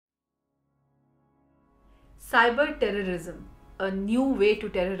cyber terrorism, a new way to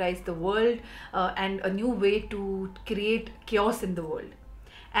terrorize the world and a new way to create chaos in the world.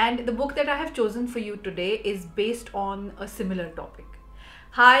 And the book that I have chosen for you today is based on a similar topic.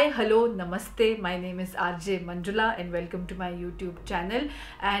 Hi, hello, namaste. My name is RJ Manjula and welcome to my YouTube channel.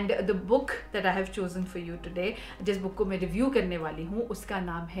 And the book that I have chosen for you today, जिस book को मैं review करने वाली हूँ, उसका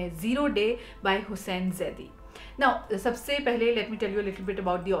नाम है Zeroday by Hussain Zaidi. Now, सबसे पहले let me tell you a little bit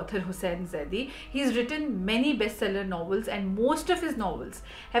about the author Hussain Zaidi. He's written many bestseller novels and most of his novels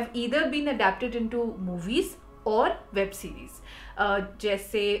have either been adapted into movies or web series.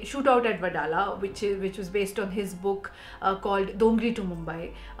 जैसे Shootout at Wadala, which was based on his book called Dongri to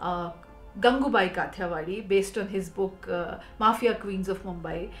Mumbai. Gangubai Kathiawadi, based on his book Mafia Queens of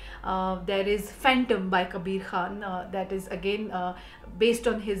Mumbai. There is Phantom by Kabir Khan, that is again based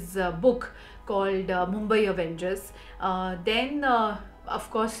on his book called Mumbai Avengers. Then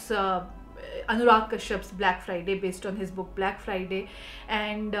of course Anurag Kashyap's Black Friday, based on his book Black Friday.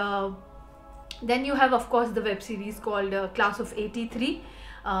 And then you have of course the web series called Class of 83,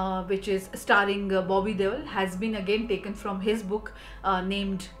 which is starring Bobby Deol, has been again taken from his book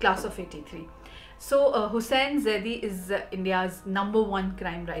named Class of 83. So Hussain Zaidi is India's #1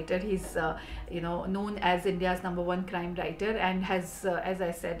 crime writer. He's known as India's #1 crime writer and has, as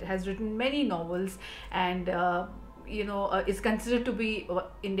I said, has written many novels and is considered to be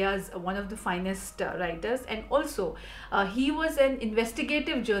India's one of the finest writers. And also he was an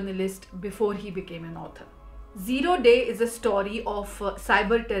investigative journalist before he became an author. Zeroday is a story of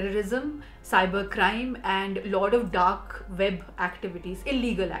cyber terrorism, cyber crime and a lot of dark web activities,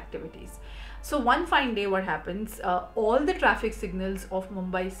 illegal activities. So one fine day what happens, all the traffic signals of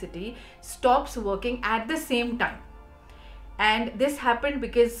Mumbai city stops working at the same time. And this happened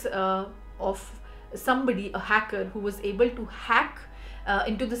because of somebody, a hacker, who was able to hack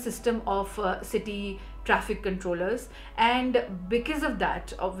into the system of city traffic controllers. And because of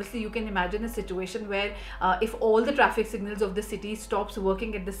that, obviously you can imagine a situation where if all the traffic signals of the city stops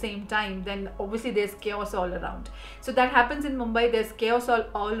working at the same time, then obviously there's chaos all around. So that happens in Mumbai. There's chaos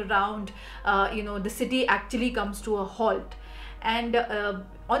all around. The city actually comes to a halt. And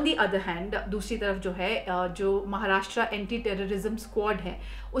on the other hand, दूसरी तरफ जो है, जो Maharashtra anti terrorism squad है,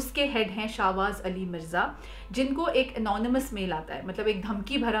 उसके head हैं शाहबाज अली मिर्ज़ा, जिनको एक एनोनिमस मेल आता है, मतलब एक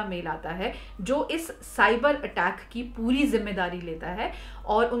धमकी भरा मेल आता है, जो इस साइबर अटैक की पूरी जिम्मेदारी लेता है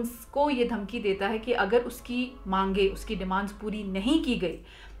और उनको ये धमकी देता है कि अगर उसकी मांगे, उसकी डिमांड्स पूरी नहीं की गई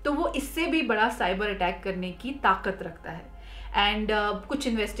तो वो इससे भी बड़ा साइबर अटैक करने की ताकत रखता है. एंड कुछ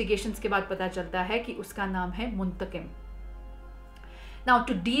इन्वेस्टिगेशंस के बाद पता चलता है कि उसका नाम है मुंतकिम. Now,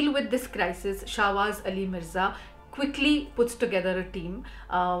 to deal with this crisis, Shahbaz Ali Mirza quickly puts together a team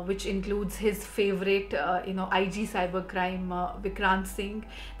which includes his favorite, IG cybercrime Vikrant Singh.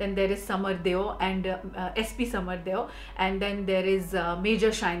 Then there is Samar Deo and SP Samar Deo, and then there is Major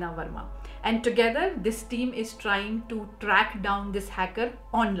Shaina Verma. And together, this team is trying to track down this hacker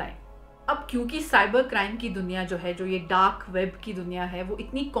online. अब क्योंकि cyber crime की दुनिया जो है, जो ये dark web की दुनिया है, वो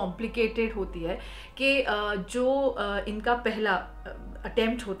इतनी कॉम्प्लिकेटेड होती है कि जो इनका पहला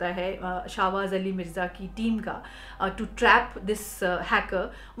अटेम्प्ट होता है शाहबाज अली मिर्ज़ा की टीम का टू ट्रैप दिस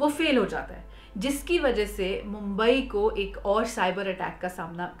हैकर, वो फेल हो जाता है, जिसकी वजह से मुंबई को एक और साइबर अटैक का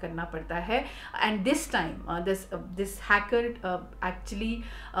सामना करना पड़ता है. And this time this hacker actually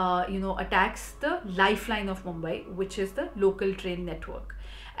attacks the lifeline of Mumbai, which is the local train network.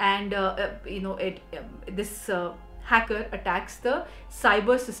 And this hacker attacks the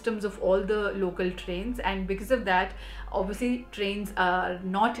cyber systems of all the local trains, and because of that, obviously trains are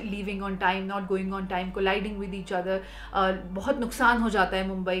not leaving on time, not going on time, colliding with each other. बहुत नुकसान हो जाता है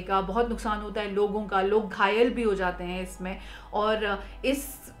मुंबई का, बहुत नुकसान होता है लोगों का, लोग घायल भी हो जाते हैं इसमें. और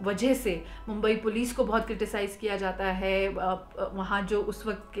इस वजह से मुंबई पुलिस को बहुत क्रिटिसाइज़ किया जाता है, वहाँ जो उस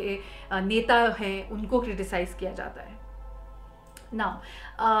वक्त के नेता हैं उनको क्रिटिसाइज़ किया जाता है. Now,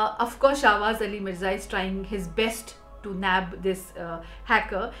 of course, Shahbaz Ali Mirza is trying his best to nab this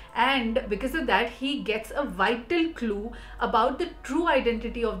hacker, and because of that, he gets a vital clue about the true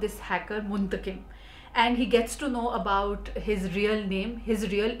identity of this hacker, Muntakim. And he gets to know about his real name, his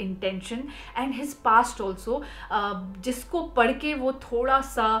real intention and his past also, जिसको पढ़ के वो थोड़ा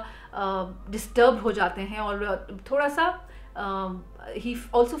सा disturbed हो जाते हैं और थोड़ा सा he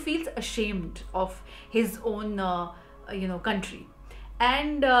also feels ashamed of his own country.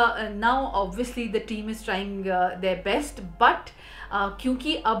 And now obviously the team is trying their best, but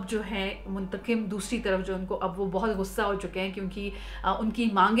क्योंकि अब जो है मुंतकिम दूसरी तरफ जो उनको अब वो बहुत गुस्सा हो चुके हैं क्योंकि उनकी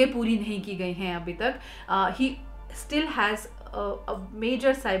मांगे पूरी नहीं की गई हैं अभी तक. He still has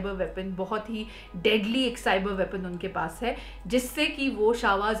major cyber weapon, बहुत ही डेडली एक साइबर वेपन उनके पास है, जिससे कि वो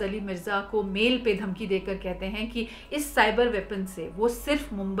शाहबाज अली मिर्ज़ा को मेल पे धमकी देकर कहते हैं कि इस साइबर वेपन से वो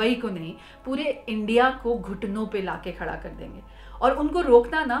सिर्फ मुंबई को नहीं पूरे इंडिया को घुटनों पे लाके खड़ा कर देंगे, और उनको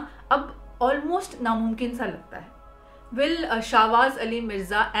रोकना ना अब ऑलमोस्ट नामुमकिन सा लगता है. Will Shahbaz Ali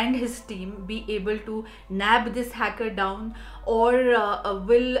Mirza and his team be able to nab this hacker down, or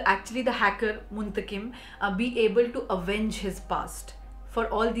will actually the hacker Muntakim be able to avenge his past? For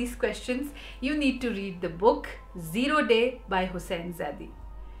all these questions, you need to read the book Zeroday by Hussain Zaidi.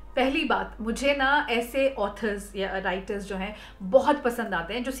 पहली बात, मुझे ना ऐसे authors या writers जो हैं बहुत पसंद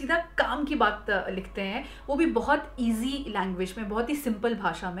आते हैं जो सीधा काम की बात लिखते हैं, वो भी बहुत इजी लैंग्वेज में, बहुत ही सिंपल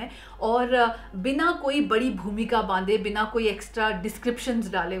भाषा में, और बिना कोई बड़ी भूमिका बांधे, बिना कोई एक्स्ट्रा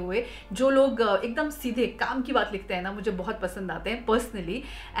डिस्क्रिप्शंस डाले हुए, जो लोग एकदम सीधे काम की बात लिखते हैं ना, मुझे बहुत पसंद आते हैं पर्सनली.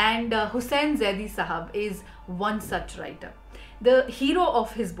 एंड हुसैन जैदी साहब is one such writer. The hero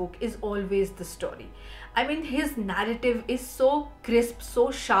of his book is always the story. I mean, his narrative is so crisp, so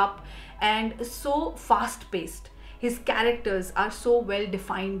sharp, and so fast-paced. His characters are so well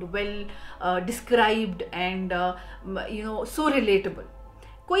defined, well described, and so relatable.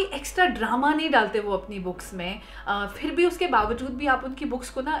 कोई extra drama नहीं डालते वो अपनी books में. फिर भी उसके बावजूद भी आप उनकी बुक्स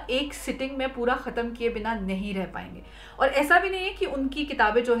को ना एक सिटिंग में पूरा ख़त्म किए बिना नहीं रह पाएंगे. और ऐसा भी नहीं है कि उनकी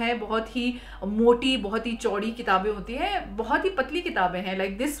किताबें जो हैं बहुत ही मोटी, बहुत ही चौड़ी किताबें होती हैं, बहुत ही पतली किताबें हैं.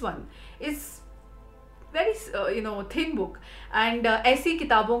 Like this one is very thin book. And ऐसी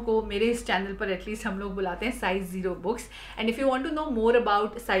किताबों को मेरे इस चैनल पर एटलीस्ट हम लोग बुलाते हैं size zero books. And if you want to know more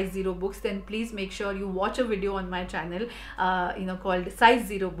about size zero books, then please make sure you watch a video on my channel called size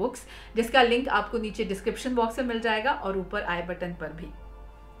zero books, जिसका link आपको नीचे description box में मिल जाएगा और ऊपर आई button पर भी.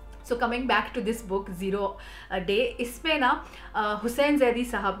 So coming back to this book zero day, इसमें ना हुसैन जैदी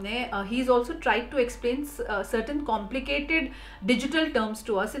साहब ने he is also tried to explain certain complicated digital terms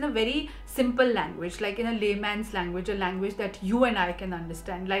to us in a very simple language, like in a layman's language, a language that you and I can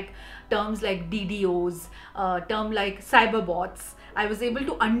understand, like terms like DDoS, term like cyberbots. I was able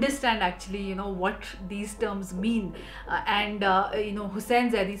to understand actually, what these terms mean, and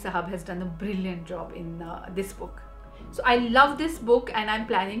Hussain Zaidi Sahab has done a brilliant job in this book. So I love this book, and I'm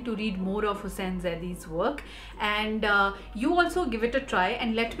planning to read more of Hussain Zaidi's work. And you also give it a try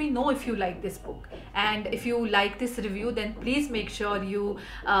and let me know if you like this book. And if you like this review, then please make sure you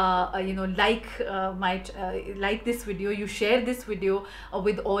like this video. You share this video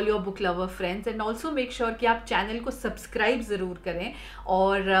with all your book lover friends, and also make sure कि आप channel को subscribe ज़रूर करें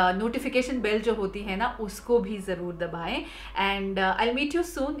और notification bell जो होती है ना उसको भी ज़रूर दबाएं. And I'll meet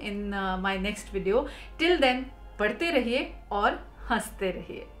you soon in my next video. Till then, पढ़ते रहिए और हंसते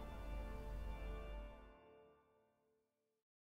रहिए.